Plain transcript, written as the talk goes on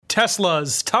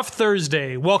Tesla's Tough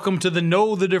Thursday. Welcome to the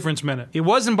Know the Difference Minute. It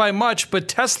wasn't by much, but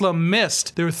Tesla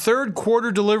missed their third quarter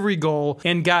delivery goal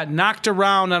and got knocked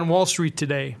around on Wall Street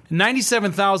today.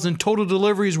 97,000 total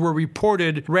deliveries were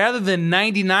reported rather than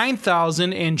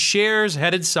 99,000, and shares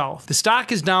headed south. The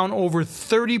stock is down over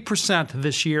 30%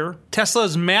 this year.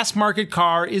 Tesla's mass market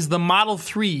car is the Model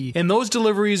 3, and those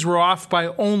deliveries were off by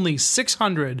only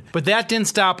 600, but that didn't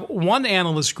stop one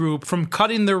analyst group from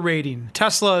cutting their rating.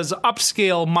 Tesla's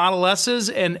upscale Model S's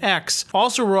and X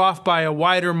also were off by a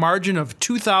wider margin of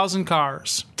 2,000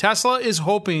 cars. Tesla is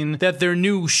hoping that their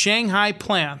new Shanghai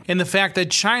plant and the fact that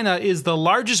China is the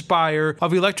largest buyer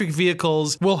of electric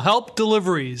vehicles will help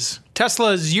deliveries.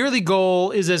 Tesla's yearly goal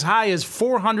is as high as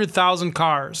 400,000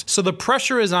 cars, so the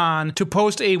pressure is on to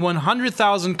post a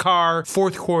 100,000 car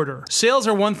fourth quarter. Sales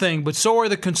are one thing, but so are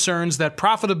the concerns that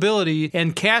profitability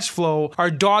and cash flow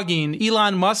are dogging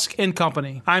Elon Musk and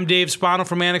company. I'm Dave Spano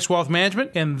from Annex Wealth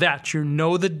Management, and that's your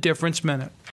Know the Difference Minute.